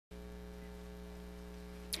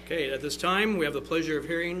Okay, at this time, we have the pleasure of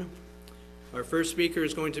hearing our first speaker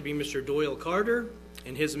is going to be Mr. Doyle Carter,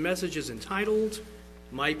 and his message is entitled,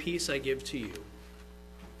 My Peace I Give to You.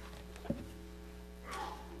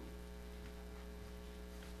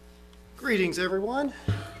 Greetings, everyone.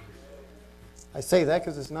 I say that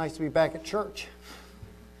because it's nice to be back at church.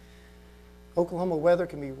 Oklahoma weather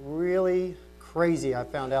can be really crazy, I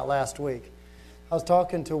found out last week. I was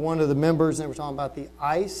talking to one of the members, and they were talking about the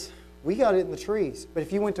ice. We got it in the trees. But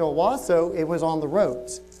if you went to Owasso, it was on the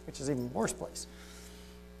roads, which is even worse place.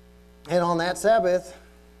 And on that Sabbath,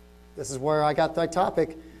 this is where I got that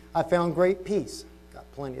topic, I found great peace.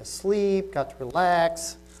 Got plenty of sleep, got to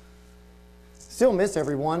relax. Still miss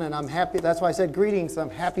everyone, and I'm happy. That's why I said greetings. I'm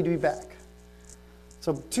happy to be back.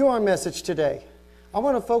 So to our message today, I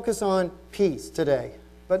want to focus on peace today,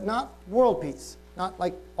 but not world peace, not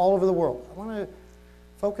like all over the world. I want to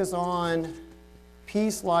focus on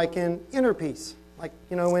peace like in inner peace, like,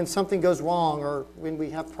 you know, when something goes wrong or when we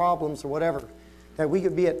have problems or whatever, that we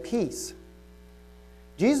could be at peace.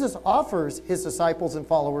 Jesus offers his disciples and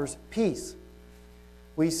followers peace.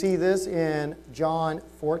 We see this in John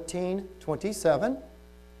 14:27.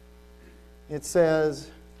 It says,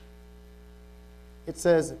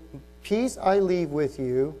 "Peace I leave with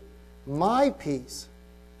you, my peace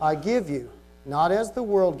I give you. Not as the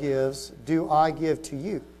world gives, do I give to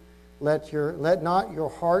you. Let not your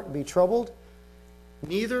heart be troubled,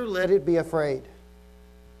 neither let it be afraid."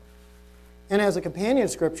 And as a companion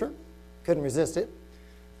scripture, couldn't resist it,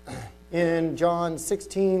 in John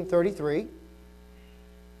 16:33,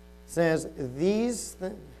 says, These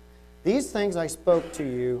things I spoke to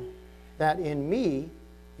you, that in me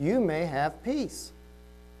you may have peace.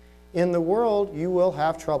 In the world you will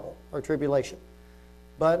have trouble or tribulation,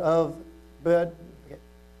 but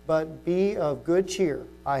be of good cheer.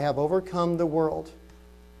 I have overcome the world.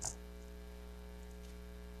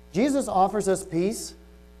 Jesus offers us peace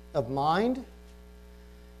of mind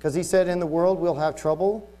because he said in the world we'll have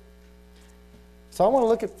trouble. So I want to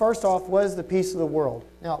look at first off, what is the peace of the world?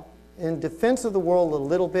 Now, in defense of the world a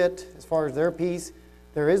little bit as far as their peace,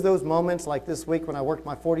 there is those moments like this week when I worked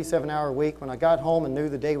my 47-hour week. When I got home and knew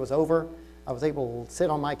the day was over, I was able to sit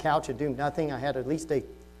on my couch and do nothing. I had at least a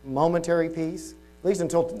momentary peace, at least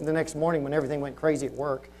until the next morning when everything went crazy at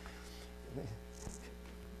work.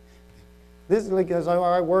 This is because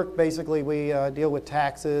I work, basically, we deal with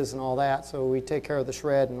taxes and all that, so we take care of the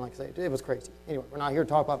shred, and like I say, it was crazy. Anyway, we're not here to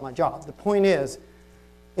talk about my job. The point is,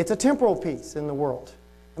 it's a temporal peace in the world.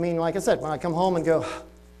 I mean, like I said, when I come home and go,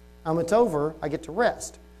 it's over, I get to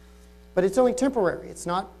rest. But it's only temporary. It's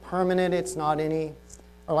not permanent. It's not any,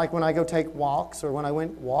 or like when I go take walks, or when I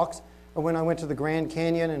went to the Grand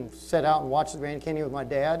Canyon and set out and watched the Grand Canyon with my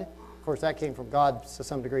dad. Of course, that came from God to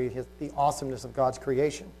some degree, the awesomeness of God's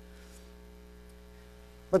creation.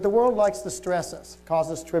 But the world likes to stress us,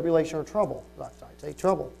 causes tribulation or trouble. I say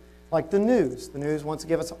trouble. Like the news. The news wants to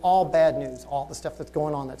give us all bad news, all the stuff that's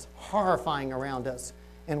going on that's horrifying around us,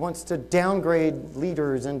 and wants to downgrade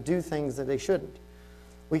leaders and do things that they shouldn't.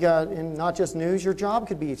 We got, in not just news, your job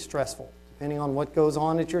could be stressful, depending on what goes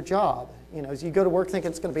on at your job. You know, as you go to work thinking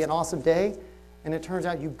it's going to be an awesome day, and it turns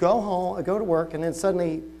out you go to work, and then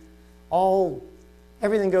suddenly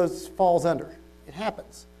everything falls under. It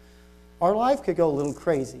happens. Our life could go a little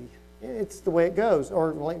crazy. It's the way it goes.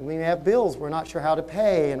 Or like we have bills we're not sure how to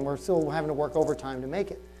pay, and we're still having to work overtime to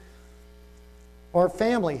make it. Or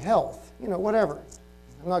family, health, whatever.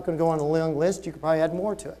 I'm not going to go on a long list. You could probably add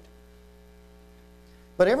more to it.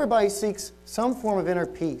 But everybody seeks some form of inner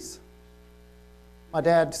peace. My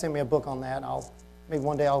dad sent me a book on that. Maybe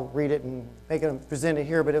one day I'll read it and present it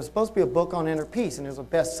here. But it was supposed to be a book on inner peace, and it was a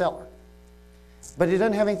bestseller. But it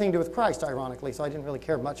doesn't have anything to do with Christ, ironically, so I didn't really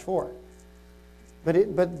care much for it.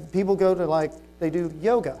 But people go to, they do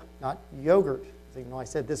yoga, not yogurt. I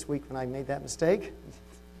said this week when I made that mistake.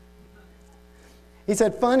 He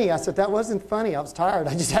said, funny. I said, that wasn't funny. I was tired.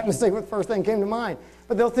 I just happened to say what the first thing came to mind.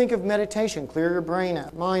 But they'll think of meditation, clear your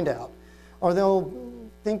mind out. Or they'll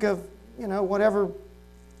think of, whatever.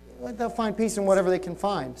 They'll find peace in whatever they can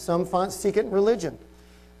find. Some seek it in religion,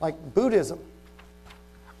 like Buddhism.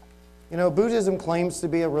 Buddhism claims to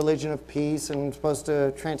be a religion of peace and supposed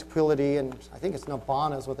to tranquility, and I think it's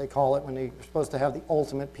Nibbana is what they call it when they're supposed to have the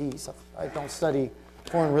ultimate peace. I don't study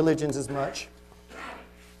foreign religions as much.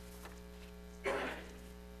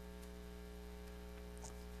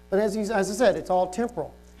 But as I said, it's all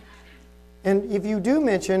temporal. And if you do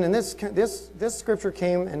mention, and this scripture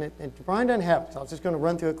came, and Brian doesn't have it, so I was just going to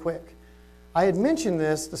run through it quick. I had mentioned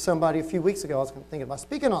this to somebody a few weeks ago. I was thinking about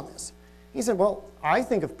speaking on this. He said, well, I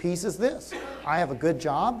think of peace as this. I have a good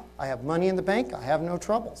job. I have money in the bank. I have no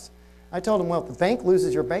troubles. I told him, well, if the bank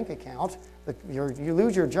loses your bank account, you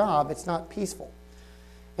lose your job, it's not peaceful.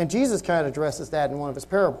 And Jesus kind of addresses that in one of his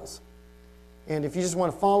parables. And if you just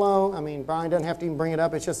want to follow, I mean, Brian doesn't have to even bring it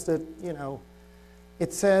up. It's just that,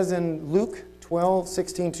 it says in Luke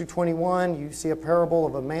 12:16-21, you see a parable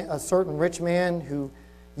of a certain rich man who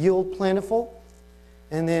yielded plentiful.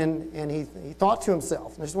 And he thought to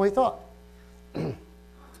himself, and this is what he thought,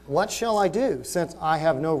 what shall I do since I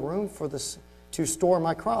have no room to store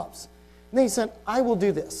my crops? And then he said, I will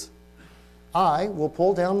do this. I will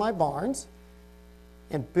pull down my barns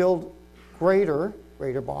and build greater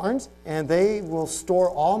barns, and they will store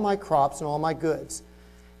all my crops and all my goods.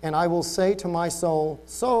 And I will say to my soul,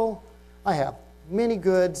 soul, I have many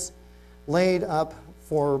goods laid up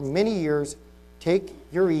for many years. Take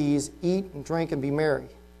your ease, eat and drink and be merry.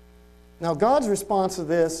 Now God's response to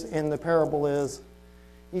this in the parable is,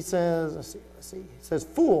 he says, let's see. He says,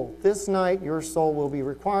 fool, this night your soul will be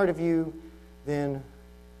required of you. Then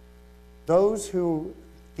those who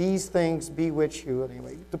these things bewitch you.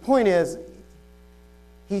 Anyway, the point is,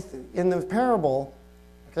 in the parable,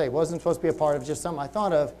 okay, it wasn't supposed to be a part of just something I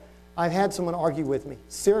thought of. I've had someone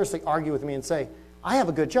seriously argue with me and say, I have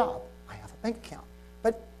a good job. I have a bank account.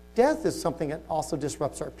 But death is something that also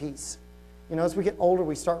disrupts our peace. As we get older,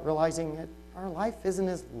 we start realizing that our life isn't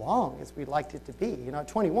as long as we'd like it to be. At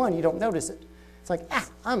 21, you don't notice it. It's like,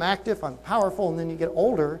 I'm active, I'm powerful, and then you get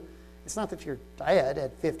older. It's not that you're dead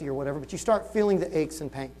at 50 or whatever, but you start feeling the aches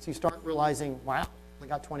and pains. You start realizing, wow, I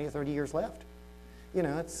got 20 or 30 years left.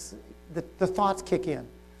 It's the thoughts kick in.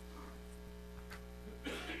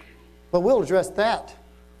 But we'll address that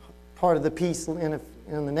part of the piece in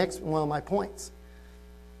the next one of my points.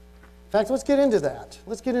 In fact, let's get into that.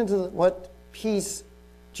 Let's get into what peace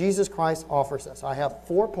Jesus Christ offers us. I have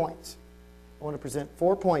 4 points. I want to present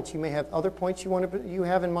 4 points. You may have other points you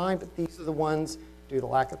have in mind, but these are the ones, due to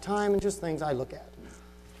lack of time and just things I look at.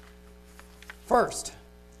 First,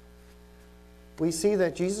 we see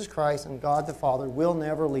that Jesus Christ and God the Father will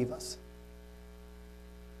never leave us.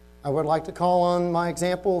 I would like to call on my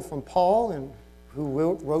example from Paul,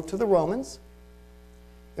 who wrote to the Romans,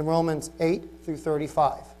 in Romans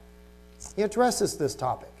 8-35. He addresses this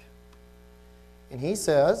topic. And he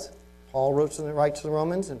says, Paul writes to the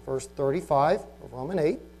Romans in verse 35 of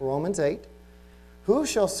Romans 8, who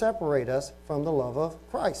shall separate us from the love of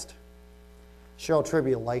Christ? Shall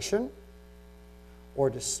tribulation, or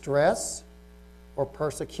distress, or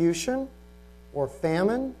persecution, or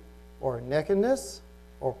famine, or nakedness,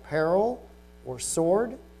 or peril, or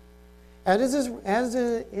sword? As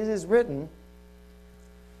it is written,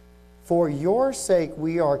 for your sake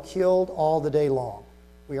we are killed all the day long.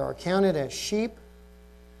 We are accounted as sheep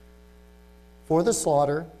for the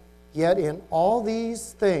slaughter. Yet in all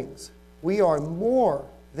these things we are more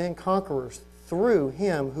than conquerors through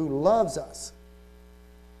him who loves us.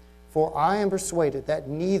 For I am persuaded that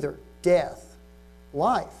neither death,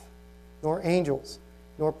 life, nor angels,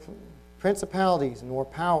 nor principalities, nor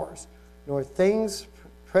powers, nor things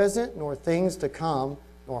present, nor things to come,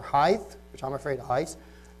 nor height, which I'm afraid of heights,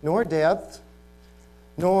 nor depth,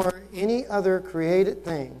 nor any other created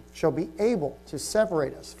thing shall be able to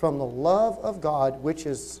separate us from the love of God which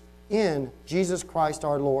is in Jesus Christ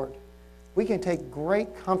our Lord. We can take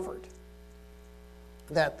great comfort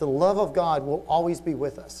that the love of God will always be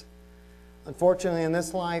with us. Unfortunately, in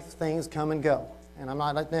this life, things come and go. And I'm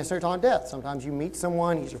not necessarily talking death. Sometimes you meet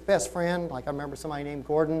someone, he's your best friend. Like I remember somebody named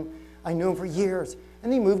Gordon. I knew him for years.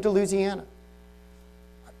 And he moved to Louisiana.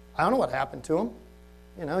 I don't know what happened to him.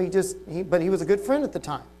 But he was a good friend at the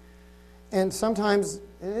time. And sometimes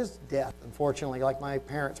it is death, unfortunately. Like my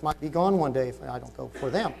parents might be gone one day if I don't go for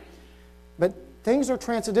them. But things are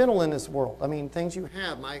transcendental in this world. I mean, things you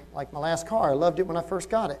have. Like my last car, I loved it when I first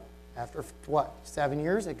got it. After, 7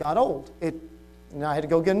 years, it got old. And I had to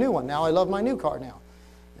go get a new one. Now I love my new car now.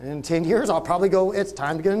 And in 10 years, I'll probably go, it's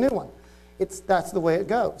time to get a new one. That's the way it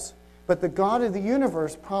goes. But the God of the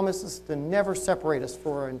universe promises to never separate us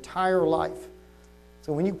for our entire life.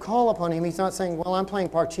 So when you call upon him, he's not saying, well, I'm playing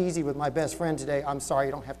Parcheesi with my best friend today. I'm sorry,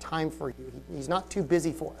 I don't have time for you. He's not too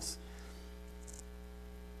busy for us.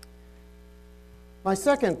 My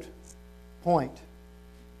second point,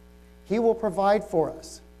 he will provide for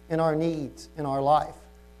us in our needs, in our life.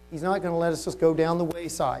 He's not going to let us just go down the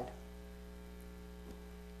wayside.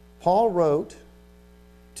 Paul wrote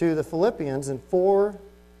to the Philippians in 4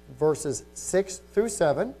 verses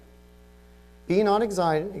 6-7, be not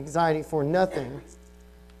anxiety for nothing,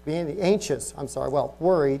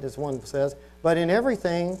 worried, as one says, but in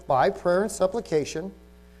everything, by prayer and supplication,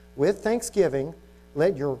 with thanksgiving,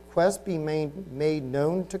 let your requests be made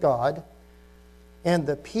known to God, and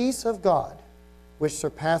the peace of God, which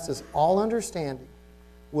surpasses all understanding,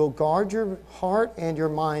 will guard your heart and your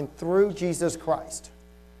mind through Jesus Christ.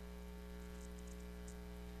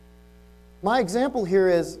 My example here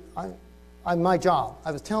is my job.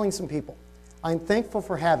 I was telling some people, I'm thankful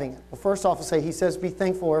for having it. Well, first off, he says, be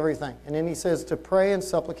thankful for everything. And then he says to pray in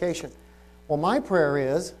supplication. Well, my prayer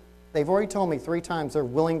is, they've already told me 3 times they're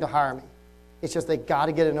willing to hire me. It's just they got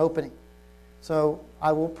to get an opening. So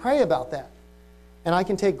I will pray about that. And I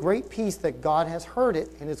can take great peace that God has heard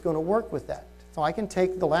it and is going to work with that. So I can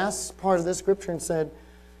take the last part of this scripture and said,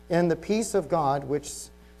 and the peace of God, which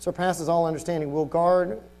surpasses all understanding, will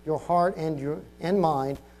guard your heart and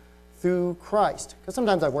mind through Christ. Because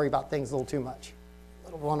sometimes I worry about things a little too much.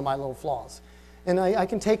 One of my little flaws. And I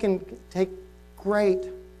can take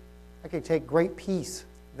great peace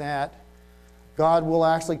that God will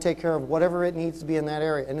actually take care of whatever it needs to be in that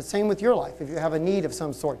area. And the same with your life. If you have a need of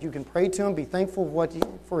some sort, you can pray to Him, be thankful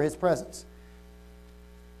for His presence.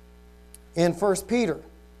 In 1 Peter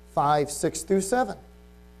 5, 6 through 7,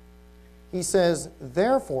 he says,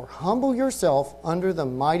 therefore, humble yourself under the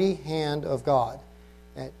mighty hand of God,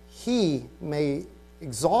 that He may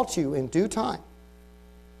exalt you in due time,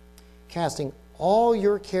 casting all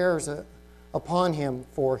your cares upon Him,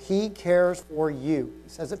 for He cares for you. He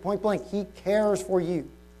says it point blank, He cares for you.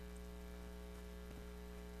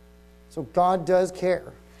 So God does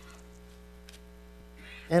care.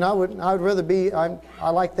 And I would rather be, I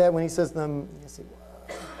like that when he says the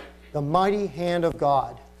mighty hand of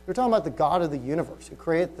God. We're talking about the God of the universe who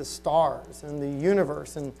created the stars and the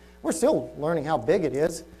universe. And we're still learning how big it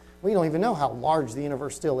is. We don't even know how large the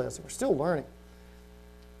universe still is. We're still learning.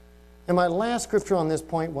 And my last scripture on this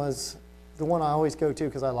point was the one I always go to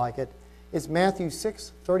because I like it. It's Matthew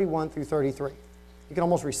 6, 31 through 33. You can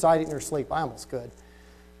almost recite it in your sleep. I almost could.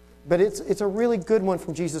 But it's a really good one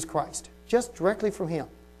from Jesus Christ, just directly from Him.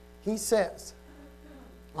 He says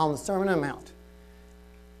on the Sermon on the Mount,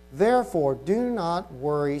 therefore do not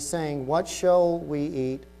worry, saying, what shall we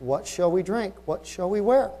eat? What shall we drink? What shall we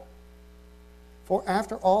wear? For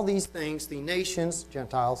after all these things the nations,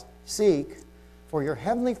 Gentiles, seek, for your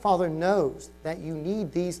heavenly Father knows that you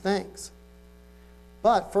need these things.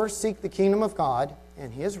 But first seek the kingdom of God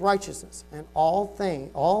and His righteousness, and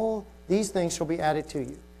all these things shall be added to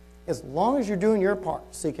you. As long as you're doing your part,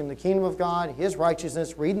 seeking the kingdom of God, His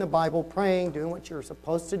righteousness, reading the Bible, praying, doing what you're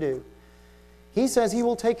supposed to do, He says He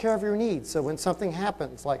will take care of your needs. So when something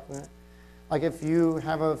happens, like if you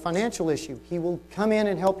have a financial issue, He will come in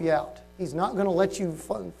and help you out. He's not going to let you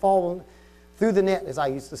fall through the net, as I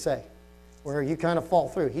used to say, where you kind of fall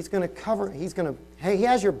through. He's going to cover, hey, He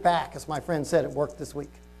has your back, as my friend said at work this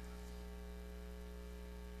week.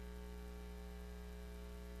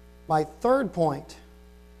 My third point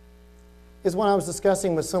is when I was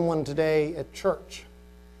discussing with someone today at church,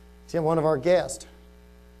 one of our guests.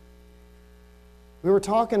 We were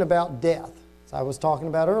talking about death, as I was talking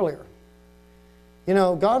about earlier. You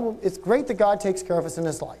know, it's great that God takes care of us in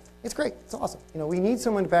this life. It's great. It's awesome. You know, we need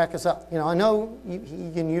someone to back us up. You know, I know He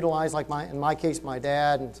can utilize, like in my case, my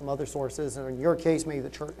dad and some other sources, and in your case, maybe the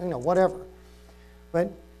church, you know, whatever.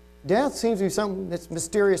 But death seems to be something that's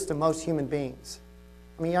mysterious to most human beings.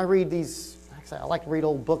 I mean, I read these, I like to read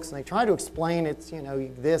old books, and they try to explain it's, you know,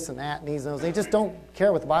 this and that and these and those. They just don't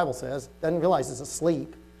care what the Bible says. Doesn't realize it's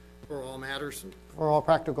asleep for all matters, for all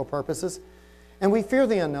practical purposes. And we fear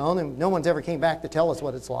the unknown, and no one's ever came back to tell us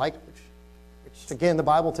what it's like, which again, the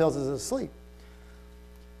Bible tells us is asleep.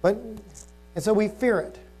 And so we fear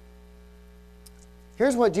it.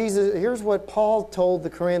 Here's what Paul told the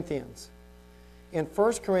Corinthians. In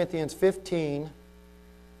 1 Corinthians 15,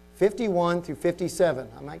 51 through 57.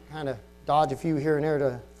 I might kind of dodge a few here and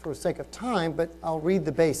there for the sake of time, but I'll read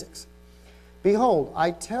the basics. Behold,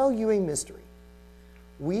 I tell you a mystery.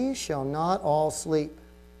 We shall not all sleep,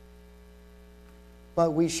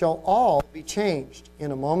 but we shall all be changed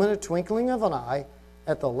in a moment of twinkling of an eye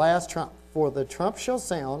at the last trump. For the trump shall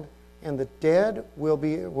sound, and the dead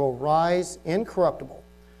will rise incorruptible,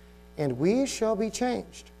 and we shall be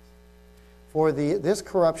changed. For this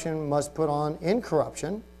corruption must put on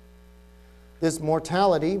incorruption. This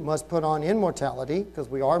mortality must put on immortality, because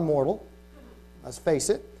we are mortal. Let's face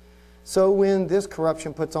it. So when this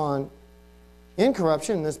corruption puts on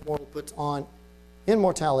incorruption, this mortal puts on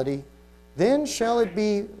immortality, then shall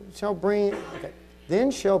be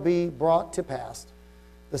brought to pass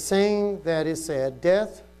the saying that is said,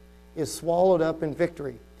 death is swallowed up in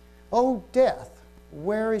victory. O death,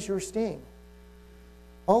 where is your sting?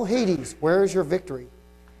 O Hades, where is your victory?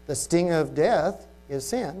 The sting of death is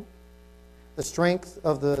sin. The strength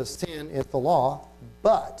of the sin is the law.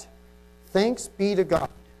 But thanks be to God,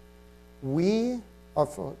 we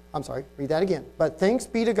read that again. But thanks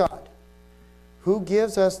be to God, who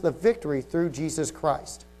gives us the victory through Jesus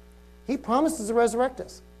Christ. He promises to resurrect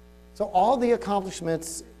us. So all the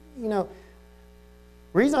accomplishments, the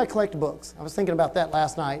reason I collect books, I was thinking about that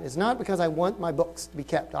last night, is not because I want my books to be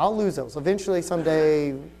kept. I'll lose those. Eventually,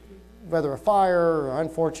 someday, whether a fire or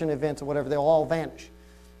unfortunate events or whatever, they'll all vanish.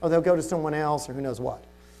 Or they'll go to someone else or who knows what.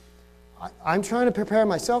 I'm trying to prepare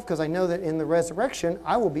myself because I know that in the resurrection,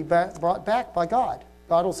 I will be brought back by God.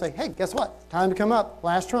 God will say, hey, guess what? Time to come up.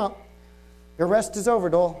 Last trump. Your rest is over,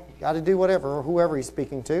 Doyle. You got to do whatever, or whoever he's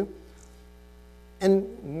speaking to.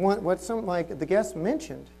 And what some like the guests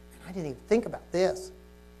mentioned, I didn't even think about this.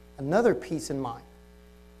 Another peace in mind.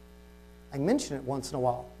 I mention it once in a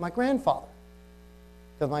while. My grandfather.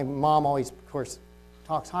 Because my mom always, of course,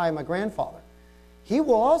 talks high of my grandfather. He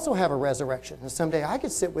will also have a resurrection. And someday I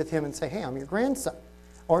could sit with him and say, hey, I'm your grandson.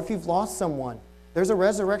 Or if you've lost someone, there's a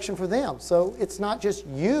resurrection for them. So it's not just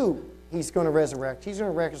you he's going to resurrect. He's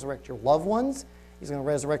going to resurrect your loved ones. He's going to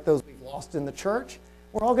resurrect those we've lost in the church.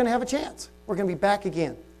 We're all going to have a chance. We're going to be back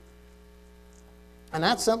again. And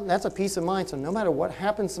that's a peace of mind. So no matter what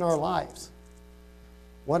happens in our lives,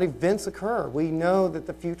 what events occur, we know that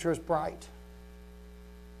the future is bright.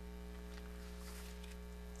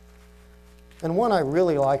 And one I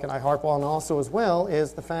really like, and I harp on also as well,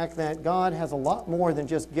 is the fact that God has a lot more than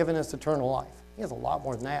just giving us eternal life. He has a lot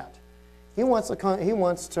more than that. He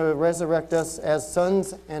wants to resurrect us as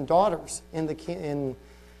sons and daughters in the kingdom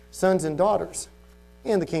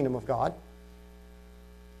of God.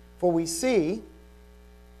 For we see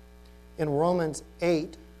in Romans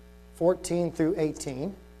 8:14 through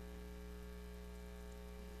 18,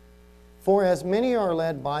 for as many are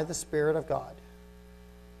led by the Spirit of God,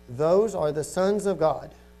 those are the sons of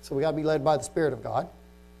God. So we got to be led by the Spirit of God.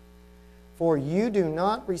 For you do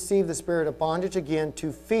not receive the spirit of bondage again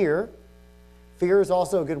to fear. Fear is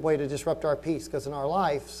also a good way to disrupt our peace, because in our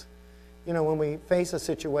lives, when we face a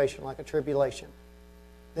situation like a tribulation,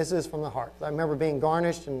 this is from the heart. I remember being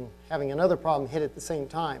garnished and having another problem hit at the same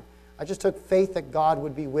time. I just took faith that God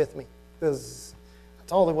would be with me, because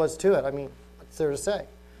that's all there was to it. I mean, what's there to say?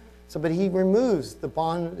 But he removes the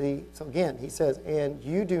bond. So again, he says, and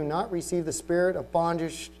you do not receive the spirit of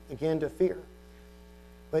bondage again to fear,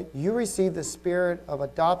 but you receive the spirit of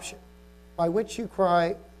adoption, by which you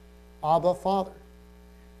cry, Abba, Father.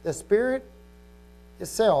 The Spirit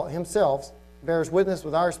himself bears witness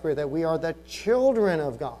with our spirit that we are the children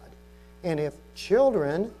of God. And if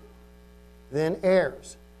children, then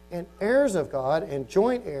heirs. And heirs of God and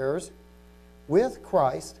joint heirs with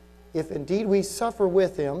Christ, if indeed we suffer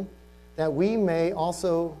with him, that we may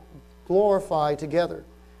also glorify together.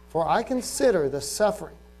 For I consider the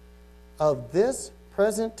suffering of this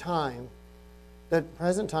present time, let me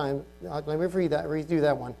redo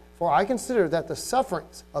that one. For I consider that the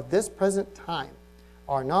sufferings of this present time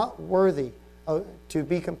are not worthy to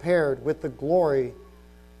be compared with the glory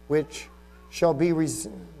which shall be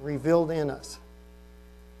revealed in us.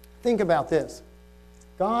 Think about this.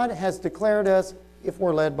 God has declared us, if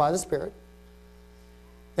we're led by the Spirit,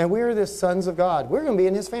 and we are the sons of God. We're going to be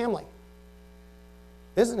in his family.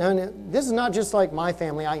 This is not just like my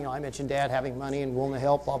family. I mentioned Dad having money and willing to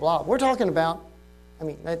help, blah, blah. We're talking about,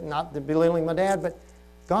 not belittling my dad, but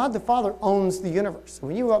God the Father owns the universe.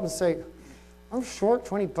 When you go up and say, I'm short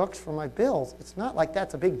 $20 for my bills, it's not like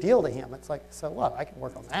that's a big deal to him. It's like, so what? I can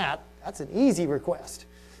work on that. That's an easy request,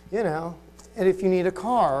 And if you need a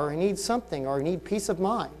car, or you need something, or you need peace of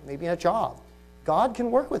mind, maybe a job, God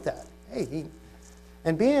can work with that.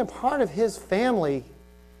 And being a part of his family,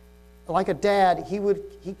 like a dad,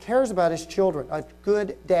 he cares about his children. A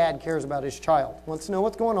good dad cares about his child. Wants to know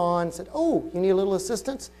what's going on. Said, oh, you need a little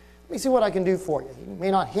assistance? Let me see what I can do for you. He may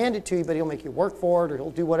not hand it to you, but he'll make you work for it, or he'll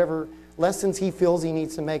do whatever lessons he feels he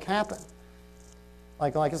needs to make happen.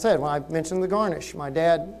 Like I said, when I mentioned the garnish, my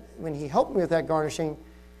dad, when he helped me with that garnishing,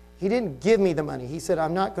 he didn't give me the money. He said,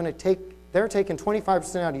 I'm not going to they're taking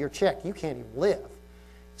 25% out of your check. You can't even live.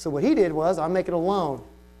 So what he did was, I'll make it a loan.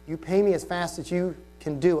 You pay me as fast as you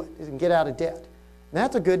can do it and get out of debt. And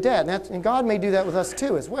that's a good dad. And God may do that with us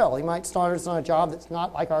too as well. He might start us on a job that's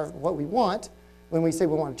not like what we want when we say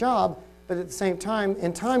we want a job, but at the same time,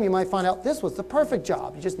 in time you might find out this was the perfect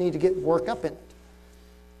job. You just need to get work up in it.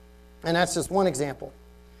 And that's just one example.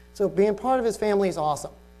 So being part of his family is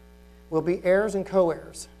awesome. We'll be heirs and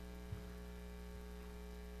co-heirs.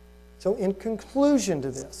 So in conclusion to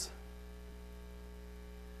this,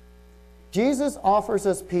 Jesus offers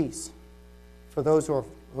us peace for those who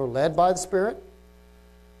are led by the Spirit,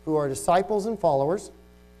 who are disciples and followers.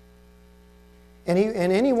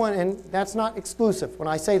 And that's not exclusive. When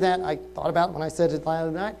I say that, I thought about it when I said it the other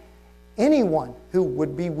night. anyone who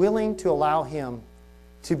would be willing to allow him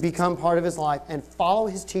to become part of his life and follow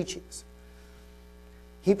his teachings.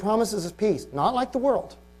 He promises us peace, not like the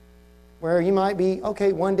world, where you might be,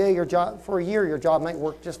 okay, one day your job, for a year your job might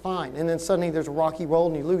work just fine, and then suddenly there's a rocky road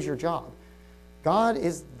and you lose your job. God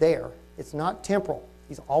is there. It's not temporal.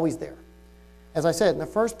 He's always there. As I said in the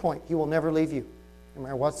first point, he will never leave you, no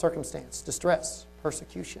matter what circumstance, distress,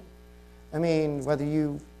 persecution. I mean, whether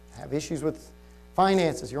you have issues with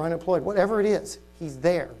finances, you're unemployed, whatever it is, he's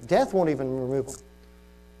there. Death won't even remove him.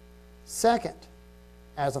 Second,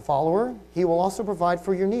 as a follower, he will also provide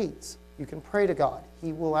for your needs. You can pray to God.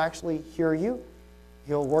 He will actually hear you.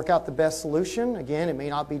 He'll work out the best solution. Again, it may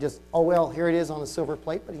not be just, oh, well, here it is on a silver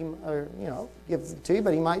plate, but give it to you,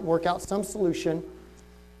 but he might work out some solution.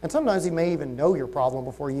 And sometimes he may even know your problem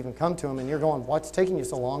before you even come to him, and you're going, what's taking you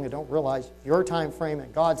so long? And don't realize your time frame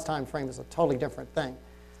and God's time frame is a totally different thing.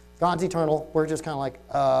 God's eternal. We're just kind of like,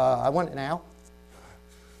 I want it now.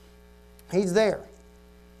 He's there.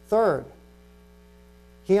 Third,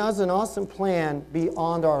 he has an awesome plan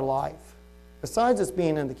beyond our life. Besides us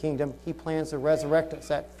being in the kingdom, he plans to resurrect us,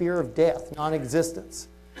 that fear of death, non-existence.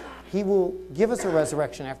 He will give us a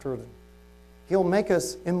resurrection after it. He'll make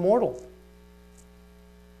us immortal.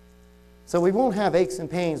 So we won't have aches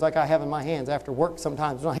and pains like I have in my hands after work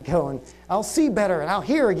sometimes when I go, and I'll see better and I'll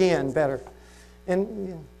hear again better.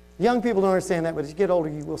 And young people don't understand that, but as you get older,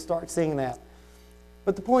 you will start seeing that.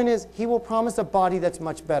 But the point is, he will promise a body that's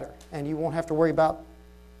much better, and you won't have to worry about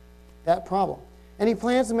that problem. And he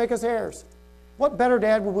plans to make us heirs. What better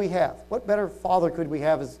dad would we have? What better father could we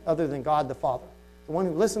have other than God the Father? The one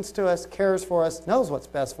who listens to us, cares for us, knows what's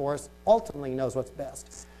best for us, ultimately knows what's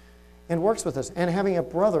best, and works with us. And having a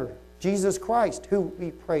brother, Jesus Christ, who we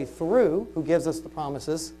pray through, who gives us the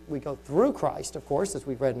promises. We go through Christ, of course, as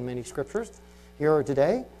we've read in many scriptures here or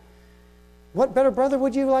today. What better brother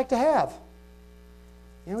would you like to have?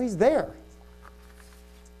 You know, he's there.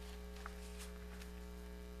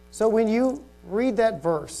 So when you read that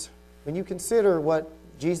verse, when you consider what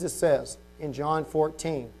Jesus says in John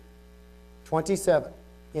 14:27,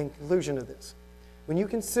 in conclusion of this, when you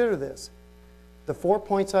consider this, the 4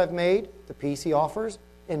 points I've made, the peace he offers,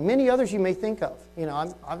 and many others you may think of. You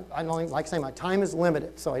know, I don't like saying my time is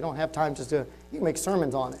limited, so I don't have time just to, you can make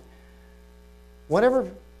sermons on it.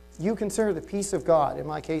 Whatever you consider the peace of God, in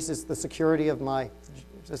my case, it's the security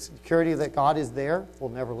that God is there, will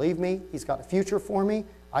never leave me. He's got a future for me.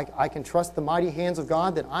 I can trust the mighty hands of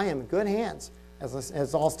God, that I am in good hands. As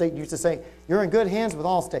Allstate used to say, you're in good hands with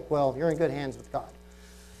Allstate. Well, you're in good hands with God.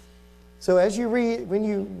 So as you read, when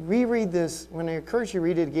you reread this, when I encourage you to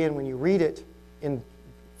read it again, when you read it in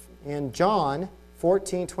John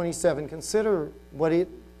 14:27, consider the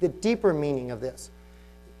deeper meaning of this.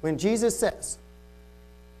 When Jesus says,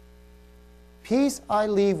 peace I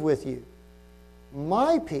leave with you,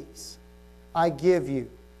 my peace I give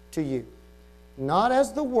to you. Not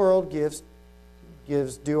as the world gives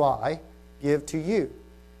do I give to you.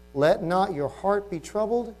 Let not your heart be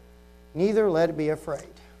troubled, neither let it be afraid.